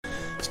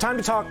It's time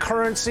to talk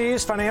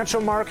currencies, financial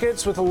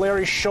markets with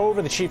Larry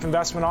Shover, the Chief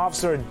Investment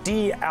Officer at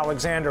D.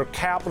 Alexander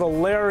Capital.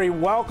 Larry,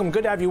 welcome.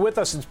 Good to have you with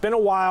us. It's been a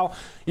while.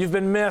 You've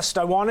been missed.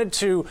 I wanted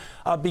to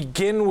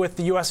begin with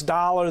the U.S.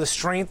 dollar, the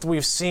strength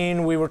we've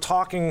seen. We were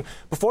talking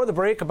before the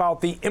break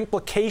about the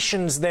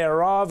implications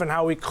thereof and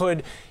how we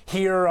could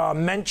hear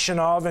mention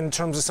of in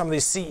terms of some of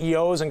these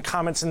CEOs and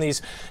comments in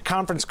these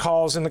conference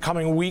calls in the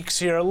coming weeks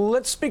here.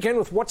 Let's begin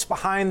with what's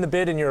behind the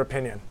bid, in your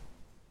opinion.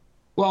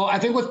 Well, I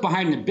think what's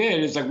behind the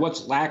bid is like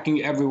what's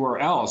lacking everywhere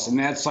else. And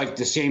that's like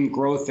the same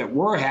growth that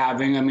we're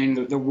having. I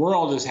mean, the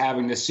world is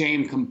having the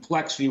same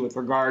complexity with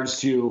regards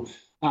to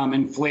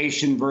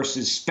inflation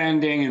versus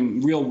spending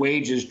and real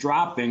wages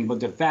dropping.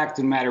 But the fact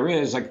of the matter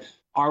is, like,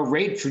 our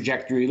rate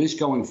trajectory, at least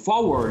going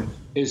forward,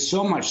 is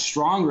so much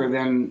stronger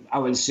than I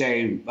would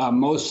say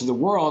most of the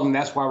world. And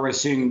that's why we're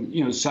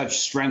seeing, such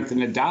strength in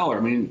the dollar.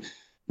 I mean,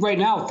 right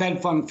now,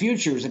 Fed fund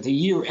futures at the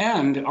year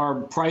end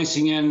are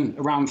pricing in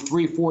around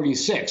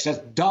 346. That's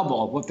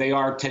double what they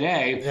are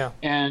today,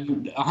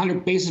 and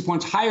 100 basis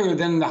points higher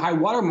than the high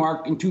water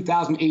mark in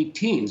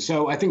 2018.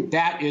 So I think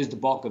that is the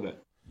bulk of it.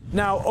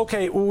 Now,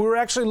 okay, we're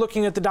actually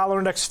looking at the dollar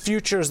index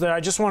futures there.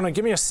 I just want to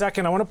give me a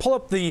second. I want to pull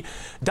up the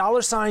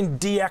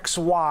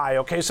 $DXY.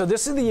 Okay, so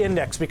this is the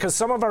index because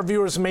some of our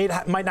viewers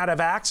might not have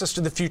access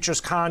to the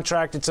futures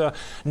contract. It's a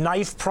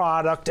knife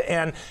product.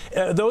 And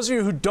those of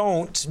you who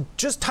don't,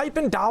 just type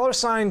in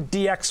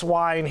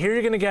 $DXY, and here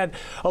you're going to get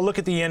a look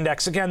at the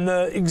index. Again,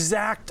 the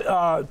exact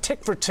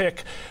tick for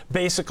tick,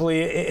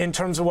 basically, in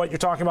terms of what you're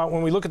talking about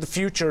when we look at the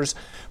futures.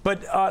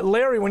 But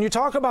Larry, when you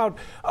talk about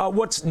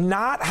what's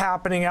not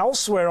happening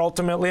elsewhere,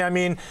 ultimately, I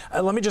mean,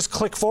 let me just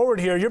click forward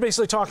here. You're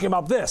basically talking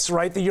about this,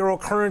 right? The euro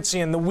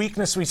currency and the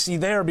weakness we see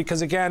there,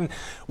 because again,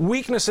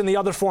 weakness in the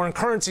other foreign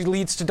currency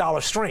leads to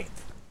dollar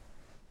strength.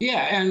 Yeah,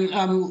 and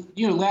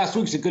last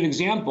week's a good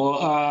example.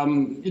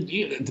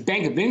 The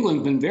Bank of England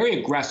has been very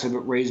aggressive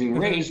at raising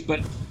rates, but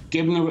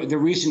given the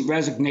recent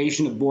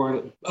resignation of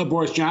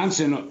Boris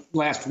Johnson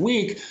last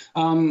week,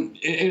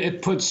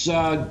 it puts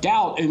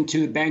doubt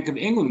into the Bank of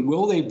England.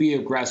 Will they be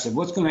aggressive?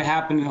 What's going to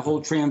happen in the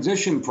whole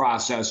transition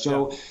process?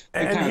 So,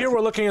 and here we're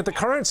looking at the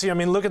currency. I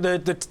mean, look at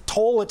the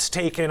toll it's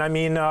taken. I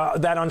mean,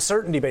 that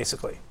uncertainty,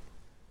 basically.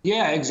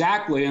 Yeah,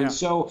 exactly. And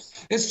so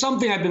it's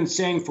something I've been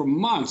saying for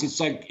months. It's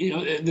like,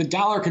 the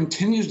dollar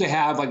continues to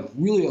have like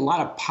really a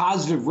lot of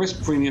positive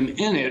risk premium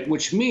in it,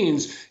 which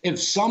means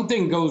if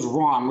something goes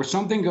wrong or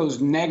something goes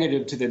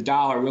negative to the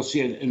dollar, we'll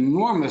see an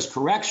enormous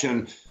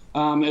correction,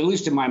 at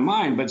least in my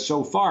mind. But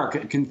so far,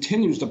 it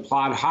continues to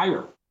plod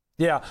higher.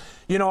 Yeah.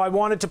 I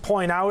wanted to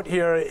point out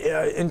here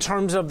in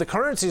terms of the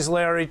currencies,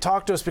 Larry,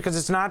 talk to us, because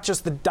it's not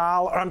just the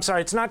dollar. I'm sorry,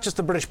 it's not just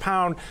the British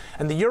pound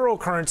and the euro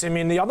currency. I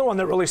mean, the other one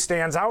that really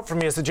stands out for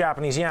me is the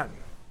Japanese yen.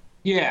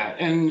 Yeah,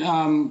 and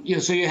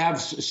so you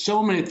have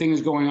so many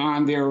things going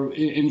on there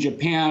in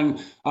Japan,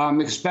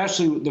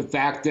 especially the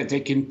fact that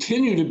they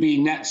continue to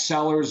be net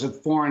sellers of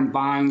foreign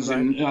bonds, right.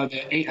 And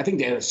I think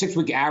the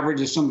 6-week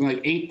average is something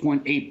like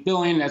 8.8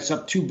 billion. That's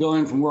up 2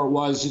 billion from where it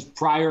was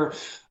prior,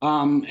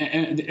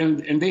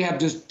 and they have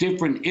just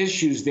different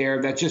issues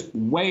there that's just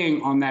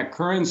weighing on that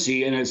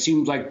currency, and it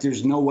seems like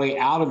there's no way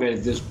out of it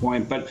at this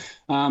point. But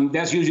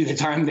that's usually the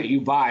time that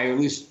you buy, or at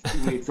least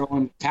they throw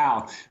in the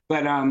towel.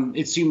 But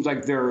it seems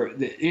like the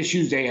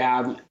issues they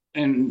have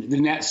and the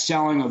net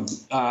selling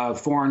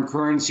of foreign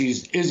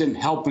currencies isn't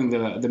helping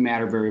the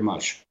matter very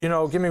much.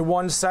 Give me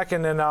 1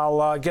 second and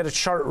I'll get a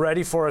chart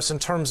ready for us in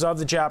terms of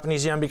the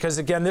Japanese yen, because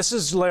again, this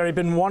has, Larry,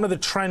 been one of the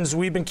trends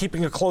we've been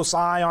keeping a close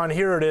eye on.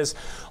 Here it is,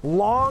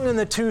 long in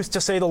the tooth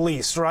to say the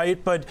least,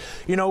 right? But,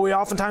 we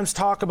oftentimes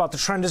talk about the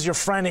trend as your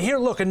friend. And here,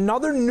 look,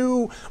 another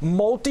new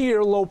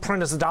multi-year low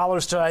print as the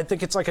dollar's to, I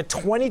think it's like a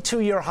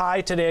 22-year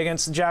high today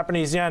against the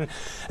Japanese yen.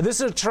 This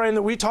is a trend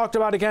that we talked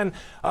about, again,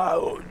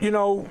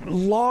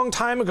 long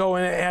time ago,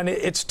 and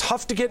it's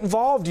tough to get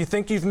involved. You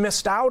think you've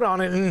missed out on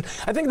it. And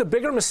I think the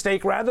bigger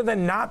mistake, rather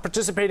than not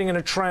participating in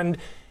a trend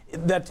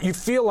that you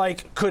feel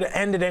like could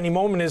end at any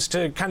moment, is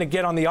to kind of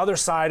get on the other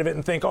side of it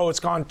and think, oh, it's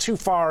gone too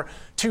far,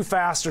 too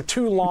fast, or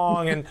too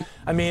long. And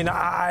I mean,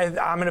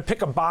 I'm going to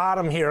pick a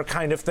bottom here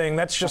kind of thing.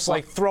 That's just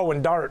like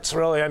throwing darts,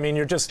 really. I mean,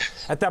 you're just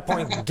at that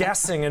point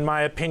guessing, in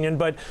my opinion.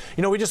 But,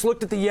 we just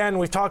looked at the yen.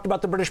 We've talked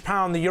about the British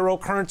pound, the euro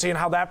currency, and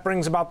how that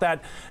brings about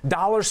that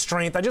dollar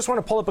strength. I just want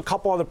to pull up a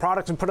couple other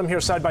products and put them here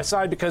side by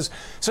side, because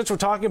since we're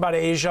talking about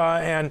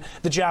Asia and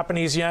the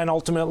Japanese yen,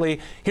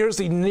 ultimately, here's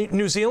the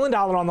New Zealand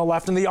dollar on the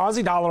left and the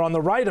Aussie dollar on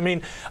the right. I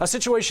mean, a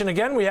situation,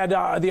 again, we had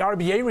the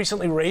RBA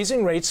recently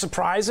raising rates,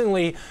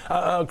 surprisingly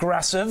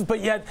aggressive,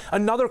 but yet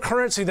another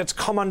currency that's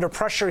come under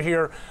pressure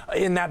here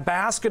in that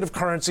basket of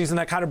currencies and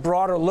that kind of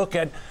broader look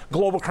at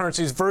global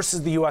currencies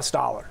versus the U.S.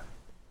 dollar.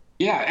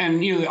 Yeah,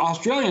 and the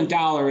Australian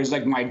dollar is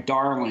like my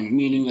darling,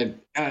 meaning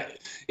that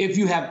if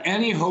you have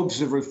any hopes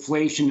of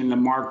reflation in the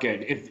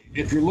market,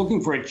 if you're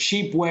looking for a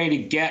cheap way to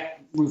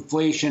get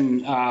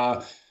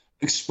reflation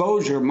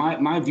exposure,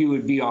 my view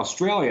would be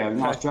Australia.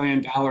 An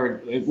Australian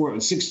dollar, we're at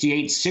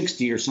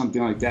 68.60 or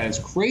something like that. It's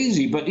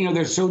crazy, but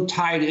they're so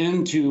tied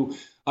into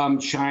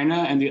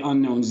China and the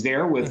unknowns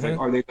there with like,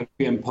 are they going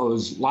to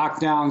impose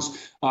lockdowns?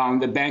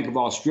 The Bank of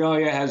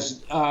Australia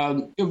has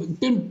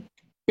been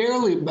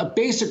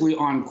basically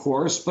on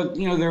course, but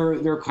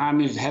their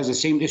economy has the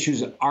same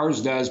issues that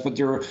ours does, but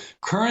their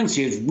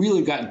currency has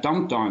really got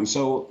dumped on.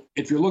 So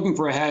if you're looking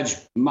for a hedge,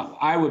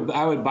 I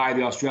would buy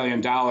the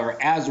Australian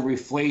dollar as a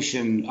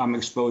reflation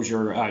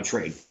exposure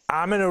trade.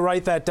 I'm going to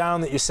write that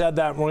down that you said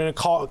that. We're going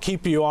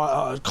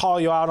to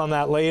call you out on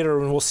that later,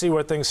 and we'll see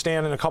where things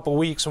stand in a couple of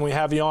weeks when we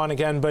have you on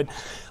again. But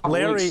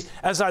Larry,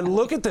 as I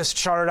look at this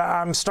chart,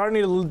 I'm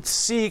starting to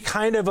see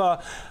kind of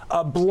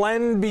a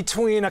blend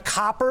between a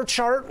copper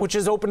chart, which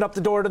has opened up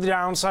the door to the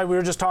downside. We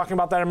were just talking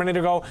about that a minute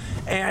ago,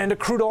 and a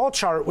crude oil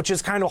chart, which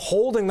is kind of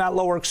holding that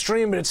lower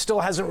extreme, but it still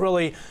hasn't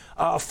really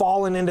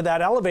fallen into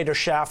that elevator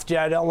shaft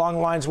yet, along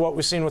the lines of what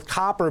we've seen with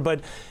copper.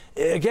 But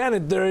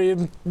again,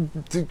 the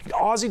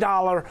Aussie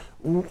dollar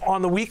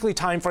on the weekly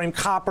time frame,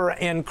 copper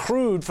and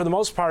crude, for the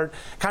most part,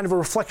 kind of a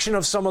reflection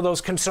of some of those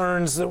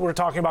concerns that we're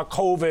talking about,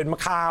 COVID,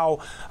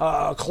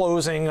 Macau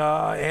closing,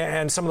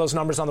 and some of those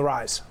numbers on the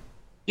rise.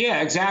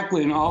 Yeah,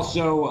 exactly. And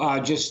also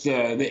just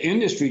the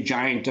industry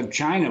giant of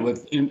China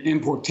with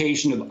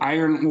importation of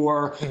iron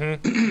ore,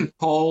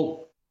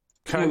 coal,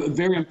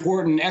 very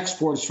important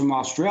exports from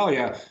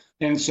Australia.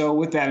 And so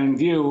with that in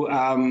view,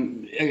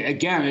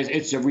 again,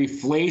 it's a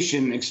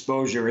reflation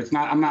exposure. It's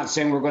not. I'm not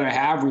saying we're going to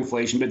have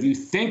reflation, but if you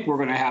think we're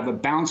going to have a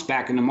bounce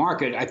back in the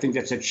market, I think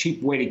that's a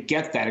cheap way to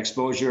get that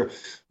exposure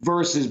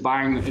versus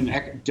buying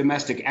a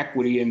domestic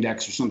equity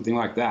index or something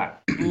like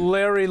that.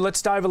 Larry,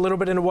 let's dive a little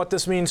bit into what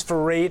this means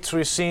for rates.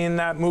 We've seen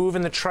that move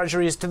in the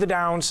treasuries to the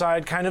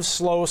downside, kind of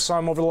slow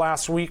some over the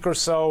last week or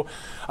so.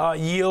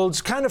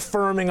 Yields kind of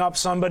firming up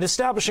some, but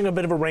establishing a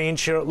bit of a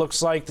range here. It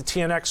looks like the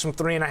TNX from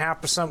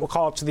 3.5%, we'll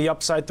call it to the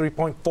upside,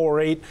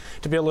 3.48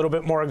 to be a little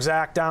bit more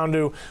exact, down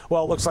to,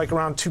 well, it looks like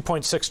around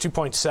 2.6,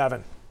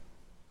 2.7.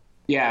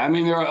 Yeah, I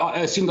mean,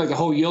 it seems like the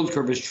whole yield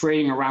curve is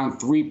trading around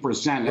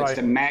 3%. That's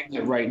the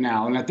magnet right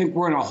now. And I think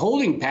we're in a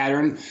holding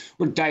pattern.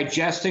 We're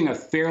digesting a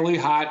fairly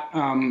hot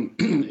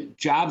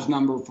jobs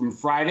number from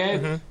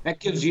Friday. That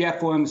gives the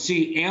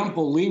FOMC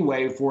ample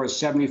leeway for a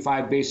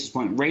 75 basis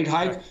point rate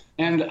hike.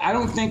 And I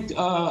don't think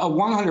a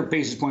 100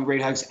 basis point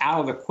rate hike is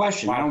out of the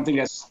question. I don't think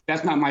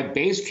that's not my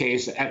base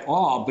case at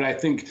all. But I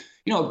think,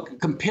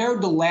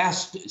 compared to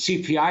last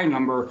CPI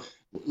number,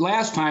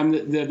 last time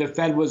the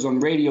Fed was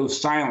on radio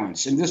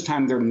silence, and this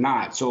time they're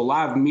not. So a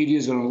lot of media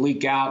is going to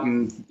leak out,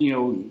 and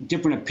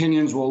different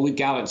opinions will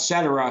leak out, et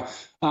cetera.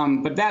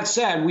 But that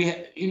said, we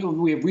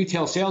have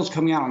retail sales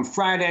coming out on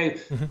Friday.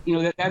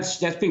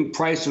 That's being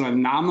priced on a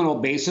nominal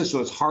basis,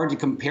 so it's hard to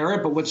compare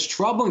it. But what's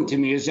troubling to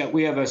me is that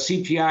we have a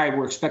CPI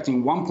we're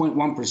expecting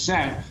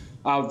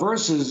 1.1%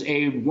 versus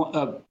a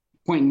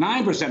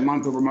 0.9%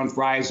 month-over-month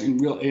rise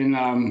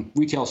in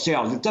retail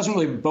sales. It doesn't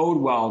really bode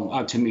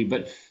well to me,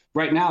 but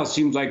right now, it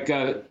seems like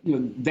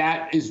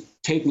that is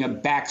taking a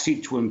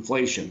backseat to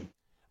inflation.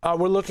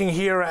 We're looking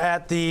here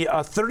at the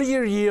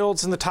 30-year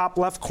yields in the top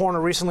left corner,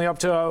 recently up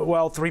to,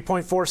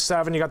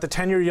 3.47. You got the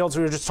 10-year yields.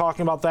 We were just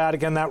talking about that.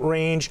 Again, that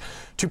range,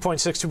 2.6,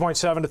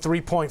 2.7 to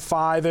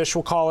 3.5-ish,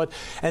 we'll call it.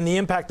 And the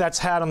impact that's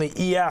had on the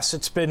ES,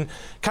 it's been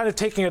kind of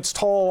taking its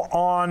toll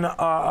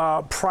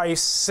on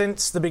price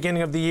since the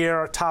beginning of the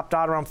year. Topped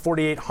out around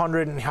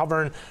 4,800 and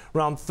hovering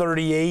around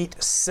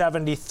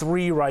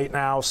 38.73 right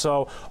now.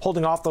 So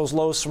holding off those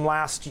lows from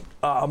last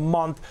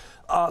month.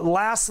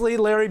 Lastly,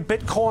 Larry,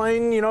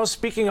 Bitcoin,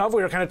 speaking of,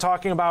 we were kind of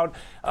talking about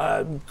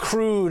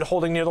crude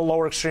holding near the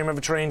lower extreme of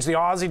its range, the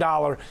Aussie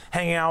dollar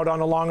hanging out on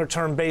a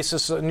longer-term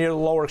basis near the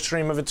lower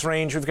extreme of its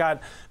range. We've got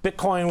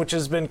Bitcoin, which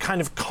has been kind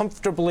of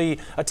comfortably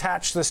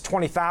attached to this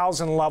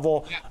 20,000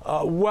 level,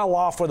 well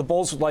off where the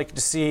bulls would like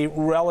to see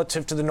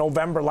relative to the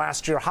November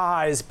last year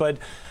highs. But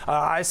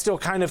I still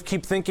kind of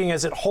keep thinking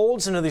as it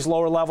holds into these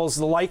lower levels,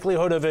 the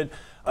likelihood of it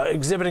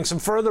exhibiting some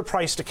further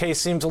price decay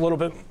seems a little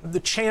bit, the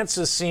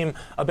chances seem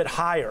a bit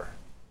higher.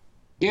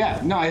 Yeah,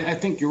 no, I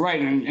think you're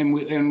right. And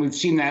we've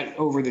seen that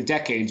over the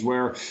decades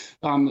where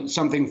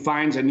something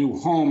finds a new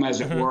home,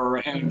 as it were,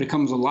 and it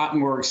becomes a lot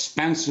more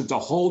expensive to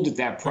hold at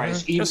that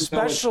price. Even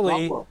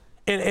especially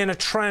in a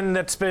trend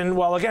that's been,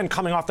 again,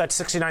 coming off that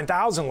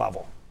 69,000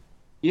 level.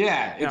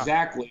 Yeah,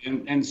 exactly.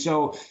 And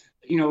so,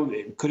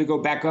 could it go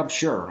back up?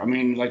 Sure. I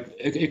mean,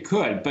 it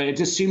could, but it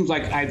just seems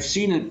like I've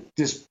seen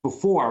this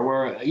before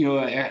where,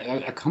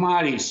 a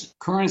commodities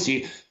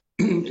currency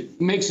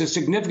makes a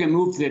significant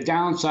move to the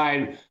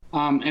downside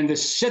and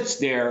this sits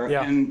there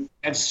and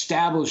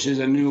establishes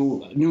a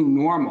new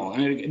normal.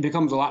 And it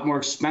becomes a lot more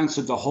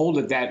expensive to hold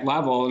at that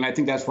level. And I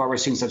think that's why we're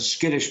seeing such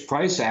skittish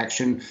price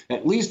action,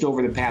 at least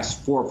over the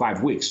past 4 or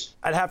 5 weeks.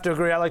 I'd have to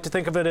agree. I like to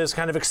think of it as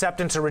kind of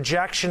acceptance or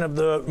rejection of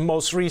the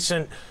most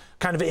recent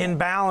kind of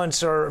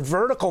imbalance or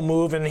vertical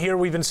move. And here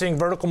we've been seeing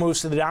vertical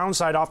moves to the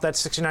downside off that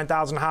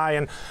 69,000 high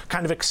and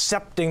kind of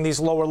accepting these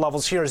lower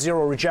levels here.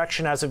 Zero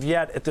rejection as of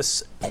yet at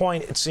this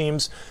point, it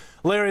seems.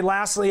 Larry,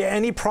 lastly,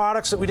 any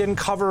products that we didn't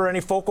cover,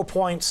 any focal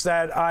points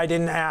that I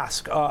didn't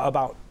ask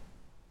about?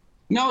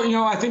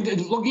 No, I think that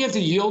looking at the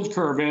yield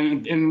curve,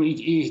 and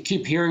you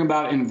keep hearing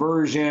about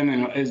inversion,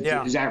 and is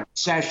that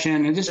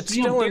recession? And just it's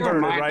still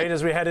inverted, right,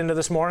 as we head into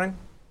this morning?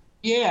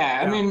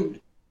 Yeah, I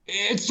mean,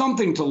 it's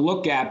something to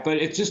look at, but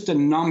it's just a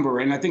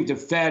number. And I think the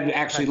Fed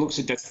actually looks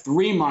at the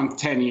 3-month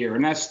 10-year,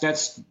 and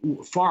that's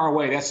far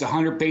away. That's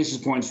 100 basis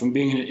points from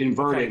being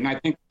inverted. And I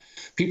think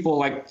people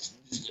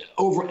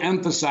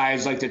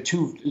overemphasize the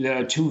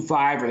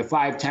 2.5 or the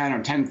 5.10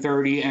 or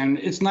 10.30, and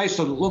it's nice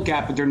to look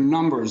at, but they're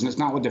numbers, and it's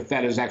not what the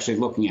Fed is actually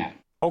looking at.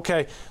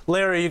 Okay,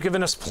 Larry, you've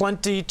given us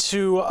plenty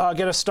to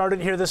get us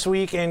started here this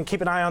week, and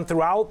keep an eye on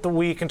throughout the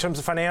week in terms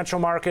of financial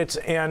markets,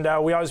 and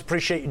we always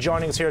appreciate you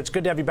joining us here. It's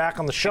good to have you back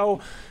on the show.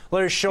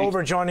 Larry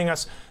Schober joining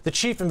us, the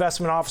Chief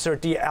Investment Officer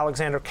at D.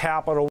 Alexander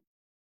Capital.